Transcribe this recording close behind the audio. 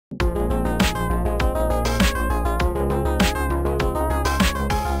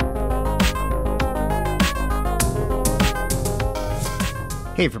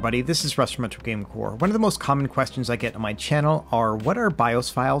Hey everybody, this is Russ from RetroGamecore. One of the most common questions I get on my channel are, what are BIOS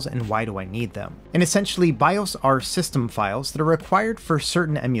files and why do I need them? And essentially, BIOS are system files that are required for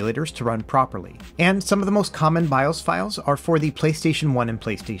certain emulators to run properly. And some of the most common BIOS files are for the PlayStation 1 and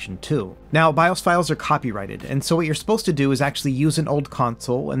PlayStation 2. Now, BIOS files are copyrighted, and so what you're supposed to do is actually use an old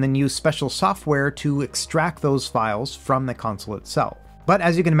console and then use special software to extract those files from the console itself. But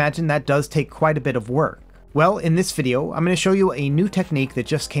as you can imagine, that does take quite a bit of work. Well, in this video, I'm going to show you a new technique that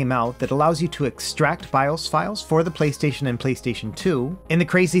just came out that allows you to extract BIOS files for the PlayStation and PlayStation 2. And the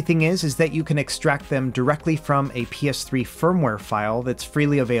crazy thing is that you can extract them directly from a PS3 firmware file that's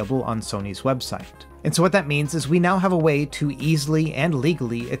freely available on Sony's website. And so what that means is we now have a way to easily and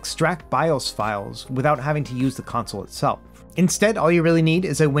legally extract BIOS files without having to use the console itself. Instead, all you really need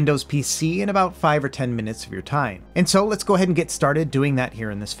is a Windows PC and about 5 or 10 minutes of your time. And so let's go ahead and get started doing that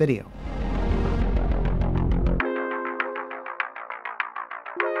here in this video.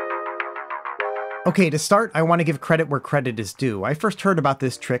 Okay, to start, I want to give credit where credit is due. I first heard about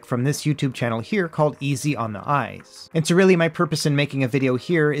this trick from this YouTube channel here called Easy on the Eyes. And so really my purpose in making a video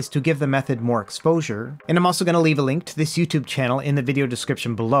here is to give the method more exposure. And I'm also going to leave a link to this YouTube channel in the video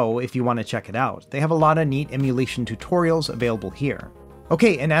description below if you want to check it out. They have a lot of neat emulation tutorials available here.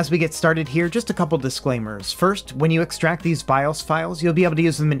 Okay, and as we get started here, just a couple disclaimers. First, when you extract these BIOS files, you'll be able to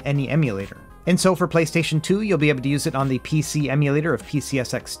use them in any emulator. And so for PlayStation 2, you'll be able to use it on the PC emulator of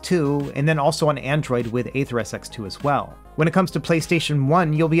PCSX2, and then also on Android with AetherSX2 as well. When it comes to PlayStation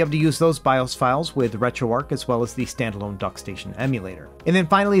 1, you'll be able to use those BIOS files with RetroArch as well as the standalone DuckStation emulator. And then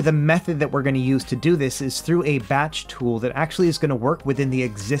finally, the method that we're going to use to do this is through a batch tool that actually is going to work within the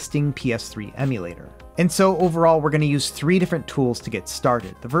existing PS3 emulator. And so overall, we're going to use 3 different tools to get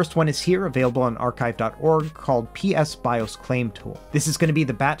started. The first one is here, available on archive.org, called PS BIOS Claim Tool. This is going to be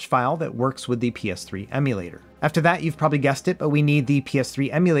the batch file that works with the PS3 emulator. After that, you've probably guessed it, but we need the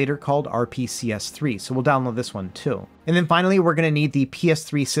PS3 emulator called RPCS3, so we'll download this one too. And then finally, we're going to need the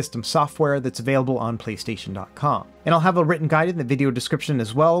PS3 system software that's available on PlayStation.com. And I'll have a written guide in the video description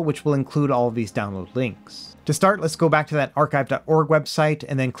as well, which will include all of these download links. To start, let's go back to that archive.org website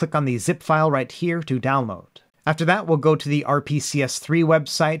and then click on the zip file right here to download. After that, we'll go to the RPCS3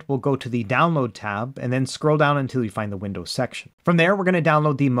 website, we'll go to the download tab, and then scroll down until you find the Windows section. From there, we're going to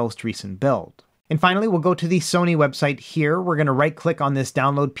download the most recent build. And finally, we'll go to the Sony website here. We're going to right-click on this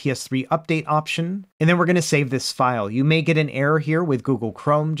Download PS3 Update option, and then we're going to save this file. You may get an error here with Google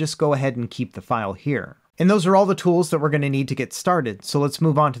Chrome. Just go ahead and keep the file here. And those are all the tools that we're going to need to get started, so let's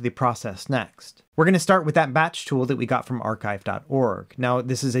move on to the process next. We're going to start with that batch tool that we got from archive.org. Now,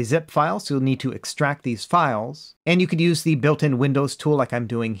 this is a zip file, so you'll need to extract these files. And you could use the built-in Windows tool like I'm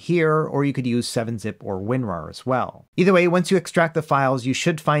doing here, or you could use 7-zip or WinRAR as well. Either way, once you extract the files, you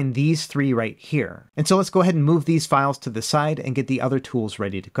should find these 3 right here. And so let's go ahead and move these files to the side and get the other tools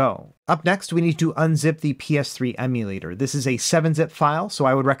ready to go. Up next, we need to unzip the PS3 emulator. This is a 7-zip file, so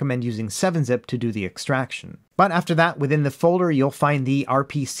I would recommend using 7-zip to do the extraction. But after that, within the folder, you'll find the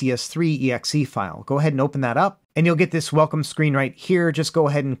RPCS3 exe file. Go ahead and open that up, and you'll get this welcome screen right here. Just go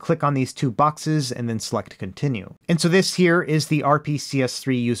ahead and click on these 2 boxes and then select continue. And so this here is the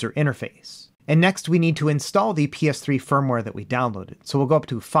RPCS3 user interface. And next we need to install the PS3 firmware that we downloaded. So we'll go up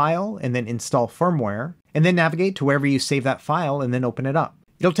to File and then Install Firmware, and then navigate to wherever you save that file and then open it up.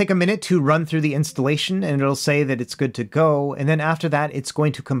 It'll take a minute to run through the installation and it'll say that it's good to go, and then after that it's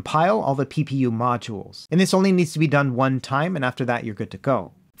going to compile all the PPU modules. And this only needs to be done one time, and after that you're good to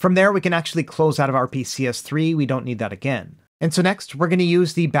go. From there we can actually close out of RPCS3, we don't need that again. And so next, we're going to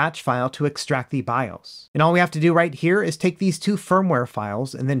use the batch file to extract the BIOS. And all we have to do right here is take these 2 firmware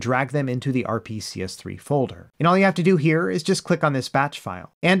files and then drag them into the RPCS3 folder. And all you have to do here is just click on this batch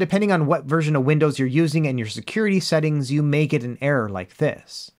file. And depending on what version of Windows you're using and your security settings, you may get an error like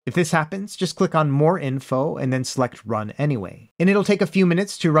this. If this happens, just click on More Info and then select Run Anyway. And it'll take a few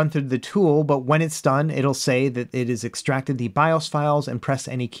minutes to run through the tool, but when it's done, it'll say that it has extracted the BIOS files and press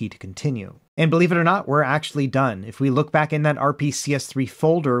any key to continue. And believe it or not, we're actually done. If we look back in that RPCS3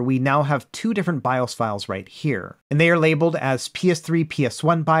 folder, we now have 2 different BIOS files right here. And they are labeled as PS3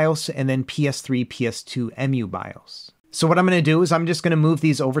 PS1 BIOS and then PS3 PS2 EMU BIOS. So what I'm going to do is I'm just going to move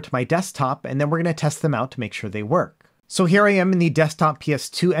these over to my desktop, and then we're going to test them out to make sure they work. So here I am in the desktop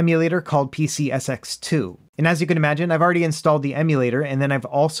PS2 emulator called PCSX2. And as you can imagine, I've already installed the emulator, and then I've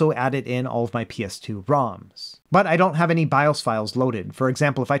also added in all of my PS2 ROMs. But I don't have any BIOS files loaded. For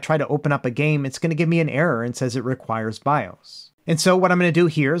example, if I try to open up a game, it's going to give me an error and says it requires BIOS. And so what I'm going to do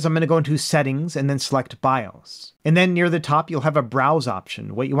here is I'm going to go into Settings and then select BIOS. And then near the top, you'll have a Browse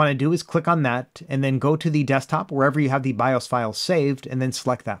option. What you want to do is click on that and then go to the desktop wherever you have the BIOS file saved and then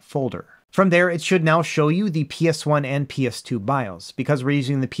select that folder. From there, it should now show you the PS1 and PS2 BIOS. Because we're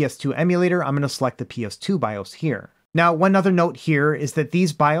using the PS2 emulator, I'm going to select the PS2 BIOS here. Now, one other note here is that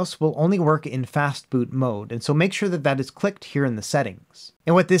these BIOS will only work in fast boot mode, and so make sure that that is clicked here in the settings.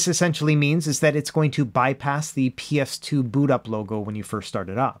 And what this essentially means is that it's going to bypass the PS2 boot up logo when you first start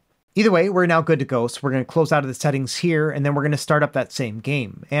it up. Either way, we're now good to go, so we're going to close out of the settings here, and then we're going to start up that same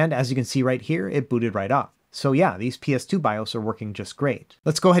game. And as you can see right here, it booted right up. So yeah, these PS2 BIOS are working just great.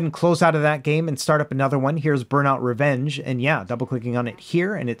 Let's go ahead and close out of that game and start up another one. Here's Burnout Revenge, and yeah, double clicking on it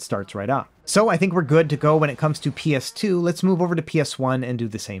here and it starts right up. So I think we're good to go when it comes to PS2. Let's move over to PS1 and do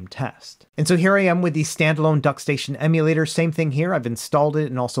the same test. And so here I am with the standalone DuckStation emulator. Same thing here. I've installed it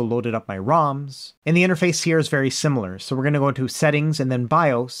and also loaded up my ROMs. And the interface here is very similar. So we're going to go into Settings and then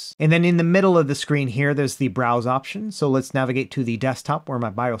BIOS. And then in the middle of the screen here, there's the Browse option. So let's navigate to the desktop where my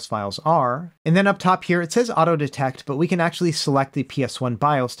BIOS files are. And then up top here, it says Auto Detect, but we can actually select the PS1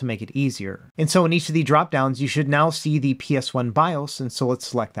 BIOS to make it easier. And so in each of the dropdowns, you should now see the PS1 BIOS. And so let's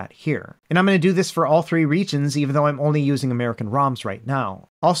select that here. And I'm going to do this for all three regions, even though I'm only using American ROMs right now.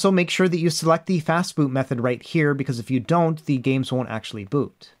 Also, make sure that you select the fast boot method right here, because if you don't, the games won't actually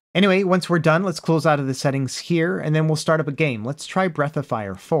boot. Anyway, once we're done, let's close out of the settings here, and then we'll start up a game. Let's try Breath of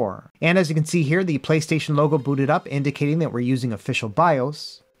Fire 4. And as you can see here, the PlayStation logo booted up, indicating that we're using official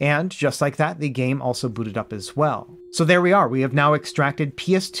BIOS. And just like that, the game also booted up as well. So there we are, we have now extracted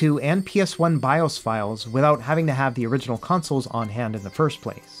PS2 and PS1 BIOS files without having to have the original consoles on hand in the first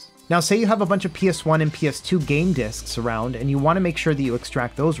place. Now say you have a bunch of PS1 and PS2 game discs around and you want to make sure that you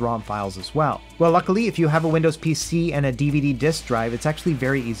extract those ROM files as well. Well, luckily if you have a Windows PC and a DVD disk drive, it's actually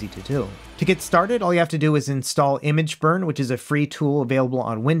very easy to do. To get started, all you have to do is install ImageBurn, which is a free tool available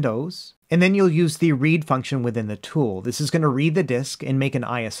on Windows, and then you'll use the read function within the tool. This is going to read the disk and make an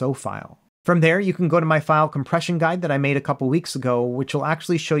ISO file. From there, you can go to my file compression guide that I made a couple weeks ago, which will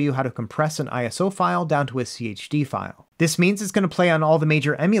actually show you how to compress an ISO file down to a CHD file. This means it's going to play on all the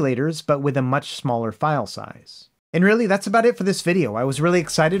major emulators, but with a much smaller file size. And really, that's about it for this video. I was really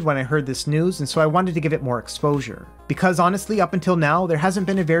excited when I heard this news, and so I wanted to give it more exposure. Because honestly, up until now, there hasn't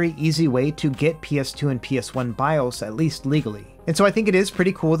been a very easy way to get PS2 and PS1 BIOS, at least legally. And so I think it is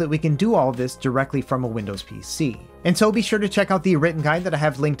pretty cool that we can do all of this directly from a Windows PC. And so be sure to check out the written guide that I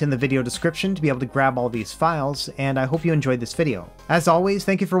have linked in the video description to be able to grab all these files, and I hope you enjoyed this video. As always,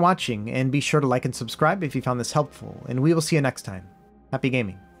 thank you for watching, and be sure to like and subscribe if you found this helpful, and we will see you next time. Happy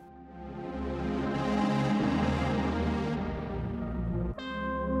gaming.